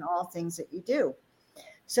in all things that you do.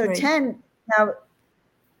 So Right. 10 now,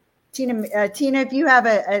 Tina, if you have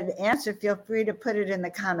an answer, feel free to put it in the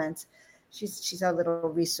comments. She's our little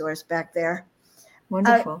resource back there. Uh,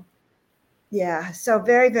 Wonderful. Yeah, so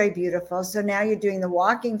very, very beautiful. So now you're doing the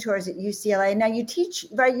walking tours at UCLA. Now you teach,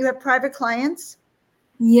 right? You have private clients?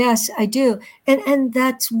 Yes, I do. And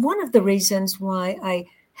that's one of the reasons why I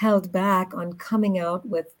held back on coming out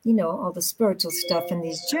with, all the spiritual stuff in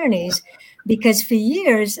these journeys, because for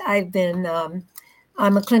years I'm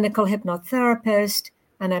a clinical hypnotherapist,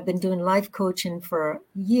 and I've been doing life coaching for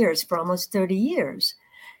years, for almost 30 years.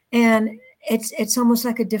 And it's almost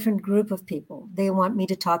like a different group of people. They want me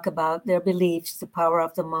to talk about their beliefs, the power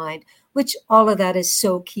of the mind, which all of that is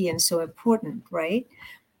so key and so important, right?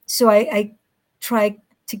 So I try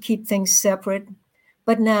to keep things separate,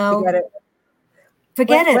 but now Forget it.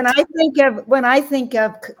 When, forget when it. I think of when I think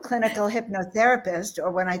of clinical hypnotherapist, or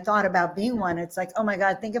when I thought about being one, it's like, oh my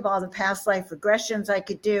God, think of all the past life regressions I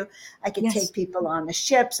could do. I could take Yes, people on the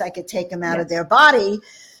ships. I could take them out of yes, their body.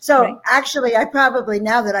 So right. actually, I probably,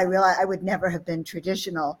 now that I realize, I would never have been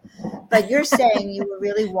traditional. But you're saying you were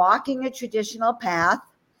really walking a traditional path,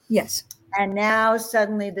 Yes, and now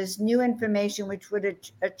suddenly this new information, which would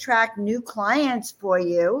attract new clients for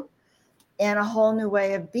you and a whole new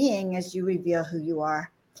way of being as you reveal who you are.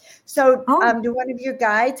 So, oh, do one of your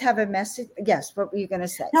guides have a message? Yes, what were you going to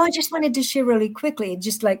say? no, I just wanted to share really quickly. It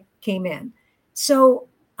just like came in. So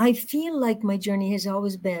I feel like my journey has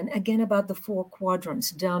always been, again, about the 4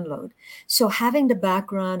 quadrants download. So, having the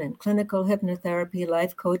background in clinical hypnotherapy,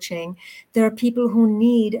 life coaching, there are people who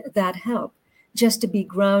need that help just to be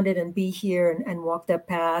grounded and be here and walk their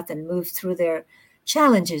path and move through their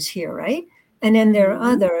challenges here, right? And then there are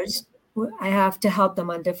Mhm. others who I have to help them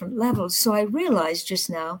on different levels. So, I realized just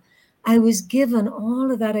now I was given all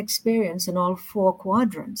of that experience in all 4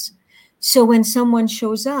 quadrants. So, when someone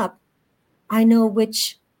shows up, I know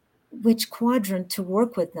which quadrant to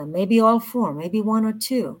work with them. Maybe all 4, maybe 1 or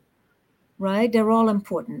 2, right? They're all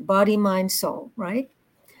important. Body, mind, soul, right?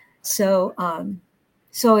 So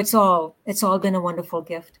so it's all been a wonderful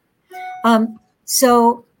gift.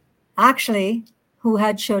 So actually, who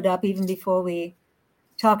had showed up even before we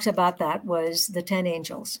talked about that was the 10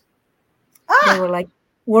 angels. They Ah, were like,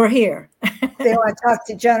 we're here. they want to talk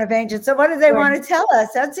to Joan of Angels. So what do they we're, want to tell us?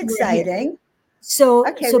 That's we're here. exciting. So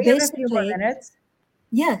Okay, so we have a few more basically, minutes.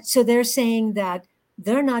 yeah, so they're saying that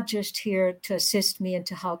they're not just here to assist me and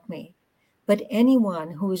to help me, but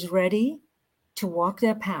anyone who is ready to walk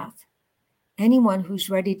their path, anyone who's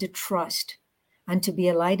ready to trust and to be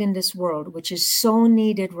a light in this world, which is so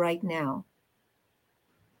needed right now.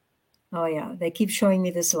 Oh, yeah, they keep showing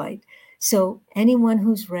me this light. So, anyone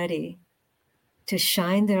who's ready to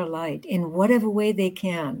shine their light in whatever way they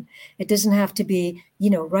can. It doesn't have to be,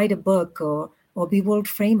 write a book or be world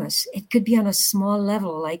famous. It could be on a small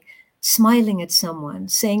level, like smiling at someone,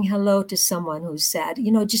 saying hello to someone who's sad,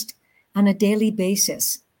 just on a daily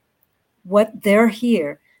basis. What they're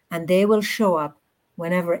here and they will show up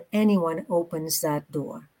whenever anyone opens that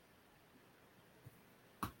door.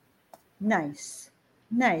 Nice.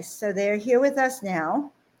 Nice. So they're here with us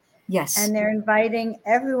now, Yes. and they're inviting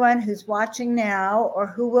everyone who's watching now or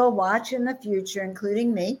who will watch in the future,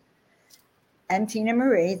 including me and Tina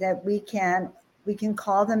Marie, that we can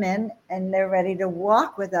call them in and they're ready to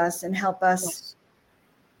walk with us and help us Yes.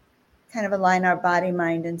 kind of align our body,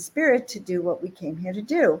 mind, and spirit to do what we came here to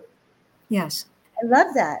do. Yes. I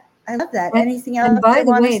love that. I love that. And, Anything and else they by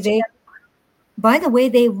the want way, us to they by the way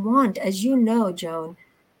they want, as you know, Joan,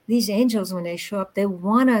 these angels, when they show up, they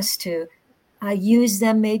want us to use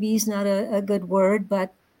them. Maybe is not a good word,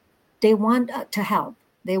 but they want to help.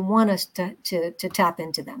 They want us to tap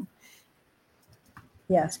into them.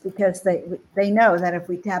 Yes, because they know that if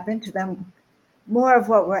we tap into them, more of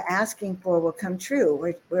what we're asking for will come true.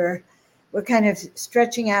 We're kind of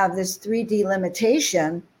stretching out this 3D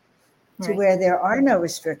limitation to Right. where there are no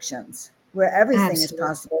restrictions, where everything is Absolutely.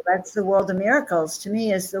 possible. That's the world of miracles. To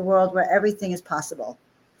me, is the world where everything is possible.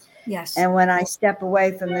 Yes. And when I step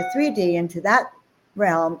away from the 3D into that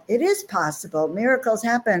realm, it is possible. Miracles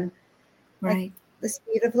happen like Right. the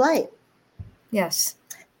speed of light, Yes.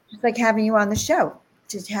 just like having you on the show.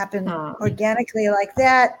 Just happened Uh, organically like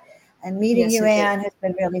that. And meeting yes, you, it did. Anne, has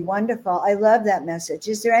been really wonderful. I love that message.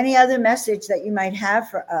 Is there any other message that you might have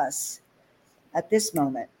for us at this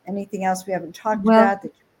moment? Anything else we haven't talked Well, about that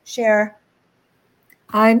you share?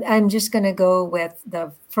 I'm just going to go with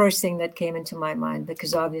the first thing that came into my mind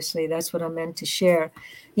because obviously that's what I'm meant to share.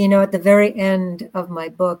 At the very end of my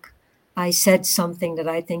book, I said something that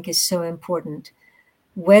I think is so important.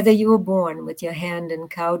 Whether you were born with your hand in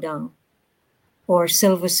cow dung or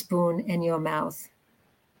silver spoon in your mouth,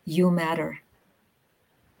 you matter.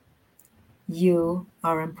 You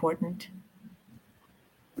are important.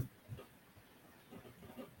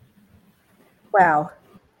 Wow.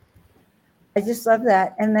 I just love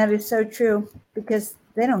that. And that is so true because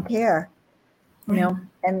they don't care, you Right. know,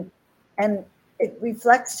 and it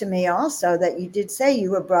reflects to me also that you did say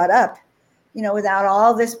you were brought up, without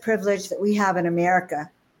all this privilege that we have in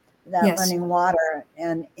America, without Yes. running water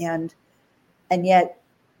and yet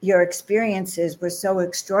your experiences were so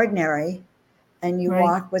extraordinary and you Right.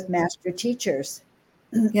 walk with master teachers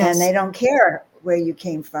and they Yes. don't care where you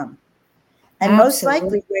came from. And most Absolutely.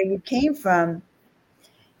 likely where you came from,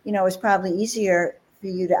 is probably easier for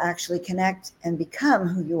you to actually connect and become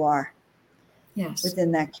who you are Yes.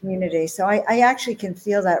 within that community. So I actually can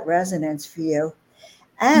feel that resonance for you.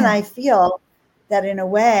 And Yeah. I feel that in a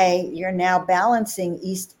way, you're now balancing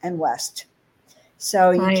East and West.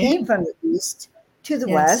 So you I came am. from the East to the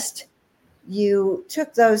Yes. West. You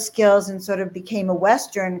took those skills and sort of became a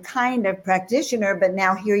Western kind of practitioner, but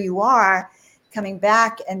now here you are coming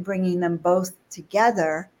back and bringing them both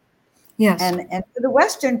together. Yes. And for the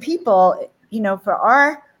Western people, for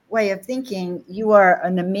our way of thinking, you are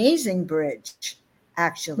an amazing bridge,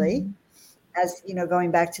 actually, Mhm. as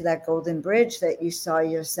going back to that golden bridge that you saw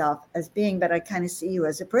yourself as being, but I kind of see you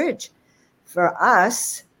as a bridge for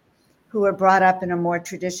us who are brought up in a more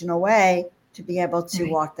traditional way to be able to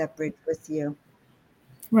Right. walk that bridge with you.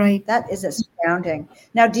 Right. That is astounding.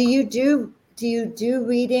 Now, do you do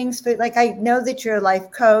readings for, like, I know that you're a life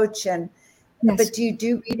coach, and Yes. but do you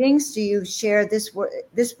do readings? Do you share this work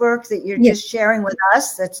that you're Yes. just sharing with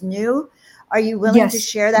us that's new? Are you willing to Yes.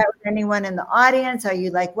 share that with anyone in the audience? Are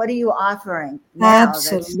you like, what are you offering now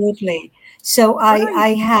that's Absolutely. So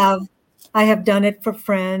brilliant? I have done it for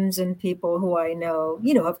friends and people who I know,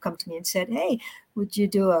 have come to me and said, "Hey, would you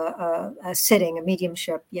do a sitting, a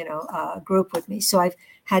mediumship, group with me?" So I've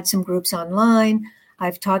had some groups online.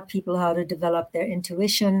 I've taught people how to develop their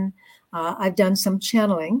intuition. I've done some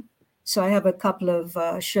channeling. So I have a couple of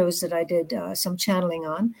shows that I did some channeling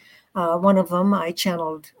on. One of them I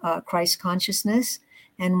channeled Christ consciousness,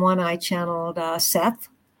 and one I channeled Seth.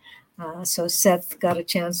 So Seth got a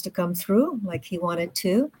chance to come through like he wanted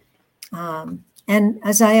to. And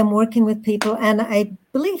as I am working with people, and I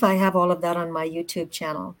believe I have all of that on my YouTube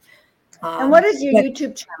channel. And what Um, is your but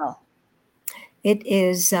YouTube channel? it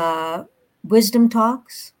is Wisdom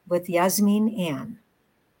Talks with Yasmin Ann.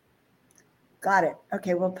 Got it.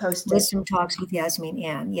 Okay, we'll post it. Wisdom Talks with Yasmin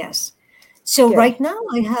Ann, yes. So Good. right now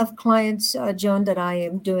I have clients, Joan, that I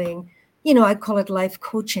am doing, I call it life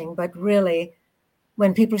coaching, but really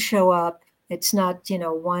when people show up, it's not,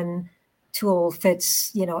 one tool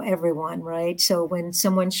fits, everyone, right? So when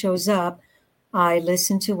someone shows up, I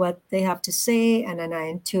listen to what they have to say and then I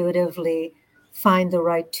intuitively find the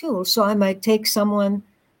right tool. So I might take someone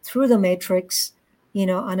through the matrix,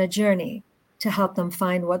 on a journey to help them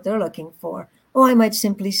find what they're looking for. Or I might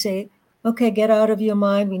simply say, okay, get out of your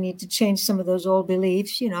mind. We need to change some of those old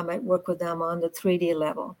beliefs. I might work with them on the 3D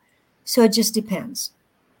level. So it just depends.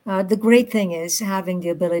 The great thing is having the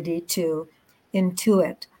ability to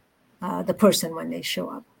intuit the person when they show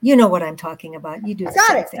up. You know what I'm talking about. You do the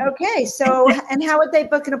Got same it. thing. Okay. So, and how would they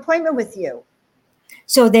book an appointment with you?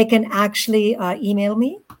 So they can actually email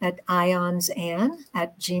me at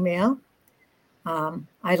ionsan@gmail.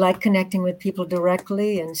 I like connecting with people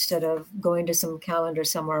directly instead of going to some calendar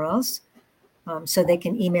somewhere else. So they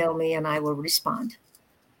can email me and I will respond.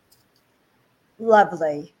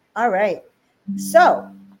 Lovely. All right. So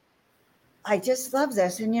I just love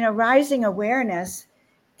this. And rising awareness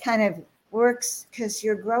kind of works because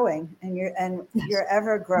you're growing and Yes, you're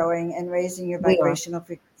ever growing and raising your we are. vibrational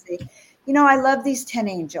frequency. I love these 10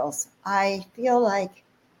 angels. I feel like,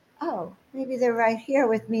 oh, maybe they're right here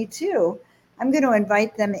with me too. I'm going to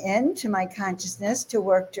invite them into my consciousness to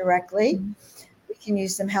work directly. We can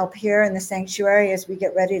use some help here in the sanctuary as we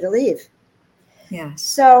get ready to leave. Yes.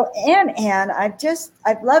 So, Anne,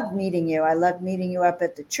 I've loved meeting you. I love meeting you up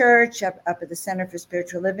at the church, up at the Center for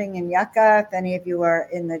Spiritual Living in Yucca. If any of you are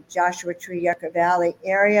in the Joshua Tree, Yucca Valley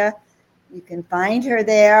area, you can find her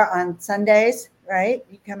there on Sundays, right?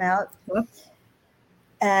 You come out Yep.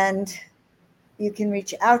 and you can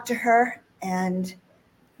reach out to her. And,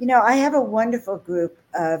 I have a wonderful group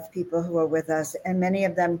of people who are with us, and many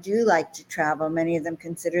of them do like to travel. Many of them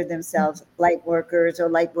consider themselves light workers or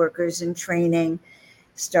light workers in training,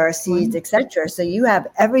 star seeds, Wonderful. etc. So you have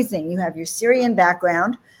everything. You have your Syrian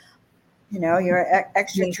background, your Yes.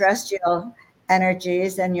 extraterrestrial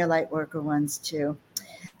energies, and your light worker ones too.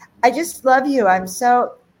 I just love you. I'm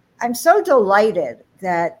so delighted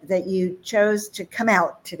that you chose to come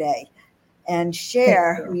out today and Thank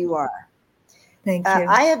share who you. you are. Thank you.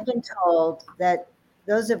 I have been told that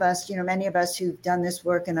those of us, many of us who've done this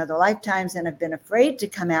work in other lifetimes and have been afraid to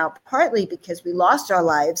come out, partly because we lost our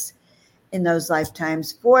lives in those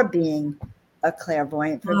lifetimes for being a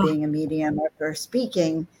clairvoyant, for Ah, being a medium, or for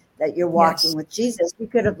speaking that you're walking yes. with Jesus. You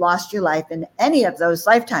could have lost your life in any of those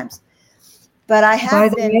lifetimes. But I By have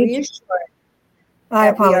the been way, reassured I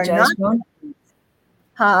that we are apologize, not, Joan.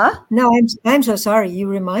 huh? No, I'm so sorry. You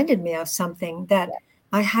reminded me of something that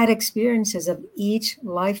I had experiences of each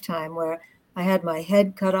lifetime where I had my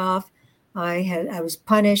head cut off. I was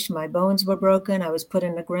punished. My bones were broken. I was put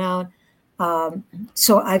in the ground. Um,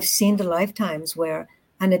 so I've seen the lifetimes where,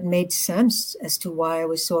 and it made sense as to why I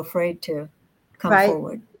was so afraid to come Right.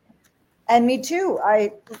 forward. And me too.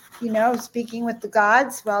 Speaking with the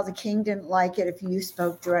gods, well, the king didn't like it if you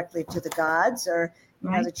spoke directly to the gods, or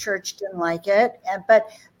Right? the church didn't like it. But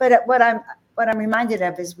what I'm reminded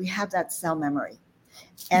of is we have that cell memory.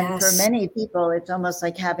 And for Yes. many people, it's almost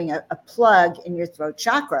like having a plug in your throat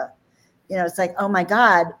chakra. It's like, oh my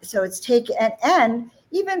God. So it's taken, and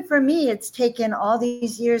even for me, it's taken all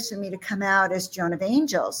these years for me to come out as Joan of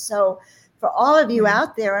Angels. So for all of you Right.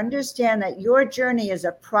 out there, understand that your journey is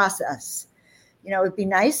a process. It'd be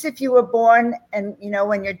nice if you were born and,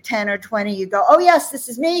 when you're 10 or 20, you go, oh yes, this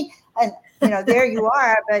is me. And, there you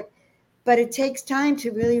are. But it takes time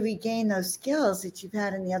to really regain those skills that you've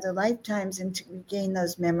had in the other lifetimes and to regain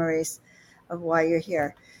those memories of why you're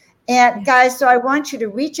here. And guys, so I want you to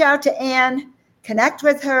reach out to Anne, connect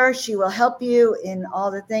with her. She will help you in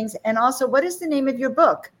all the things. And also, what is the name of your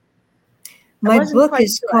book? My book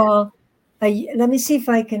is called, let me see if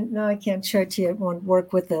I can, no, I can't show it to you. It won't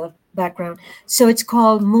work with the background. So it's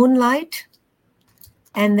called Moonlight,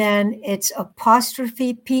 and then it's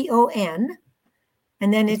apostrophe PON,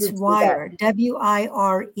 and then it's Wire,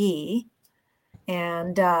 WIRE,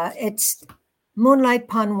 and it's Moonlight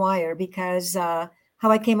Pon Wire because how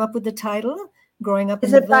I came up with the title, growing up in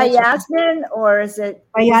the village. Is it by Yasmin or is it?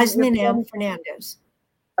 By Yasmin M. Fernandez.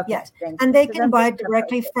 Okay, yes, and they can buy it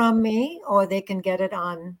directly from me, or they can get it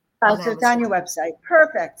on. So it's on your website.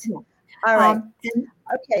 Perfect. Yeah. All right.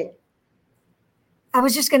 Okay. I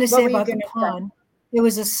was just going to say about the pond. It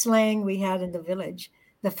was a slang we had in the village.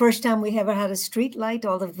 The first time we ever had a street light,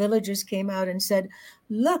 all the villagers came out and said,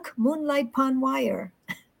 "Look, moonlight pond wire."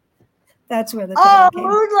 That's where the title came.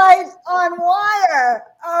 Moonlight on wire.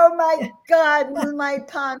 Oh my God, moonlight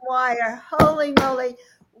pond wire. Holy moly.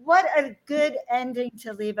 What a good ending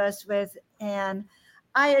to leave us with, Anne.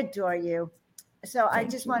 I adore you. So I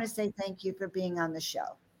just want to say thank you for being on the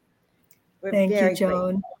show. We're thank you,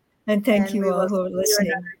 Joan. Grateful. And thank you all who are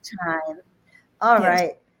listening. Another time. All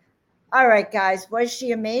right. All right, guys. Was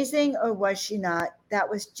she amazing or was she not? That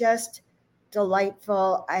was just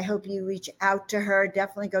delightful. I hope you reach out to her.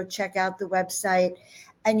 Definitely go check out the website.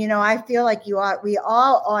 And, I feel like we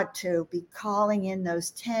all ought to be calling in those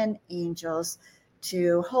 10 angels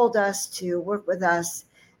to hold us, to work with us,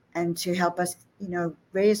 and to help us,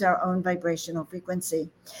 raise our own vibrational frequency.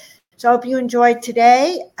 So I hope you enjoyed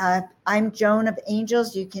today. I'm Joan of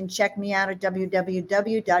Angels. You can check me out at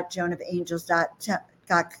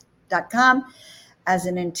www.joanofangels.com as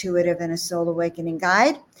an intuitive and a soul awakening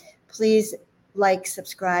guide. Please like,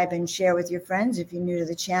 subscribe, and share with your friends if you're new to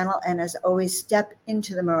the channel. And as always, step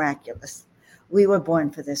into the miraculous. We were born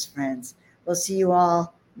for this, friends. We'll see you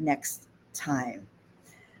all next time.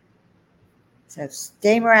 So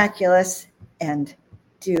stay miraculous and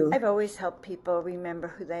do. I've always helped people remember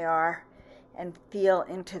who they are and feel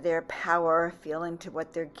into their power, feel into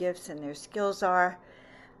what their gifts and their skills are.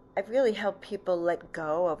 I've really helped people let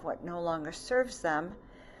go of what no longer serves them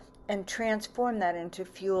and transform that into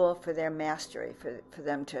fuel for their mastery, for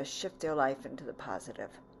them to shift their life into the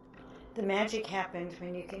positive. The magic happens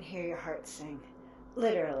when you can hear your heart sing.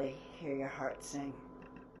 Literally hear your heart sing.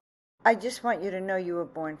 I just want you to know you were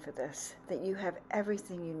born for this, that you have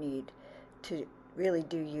everything you need to really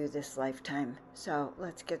do you this lifetime. So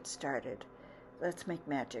let's get started. Let's make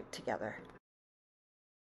magic together.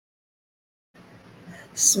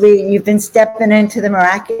 Sweet. You've been stepping into the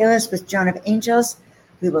miraculous with Joan of Angels.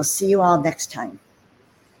 We will see you all next time.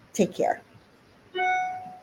 Take care.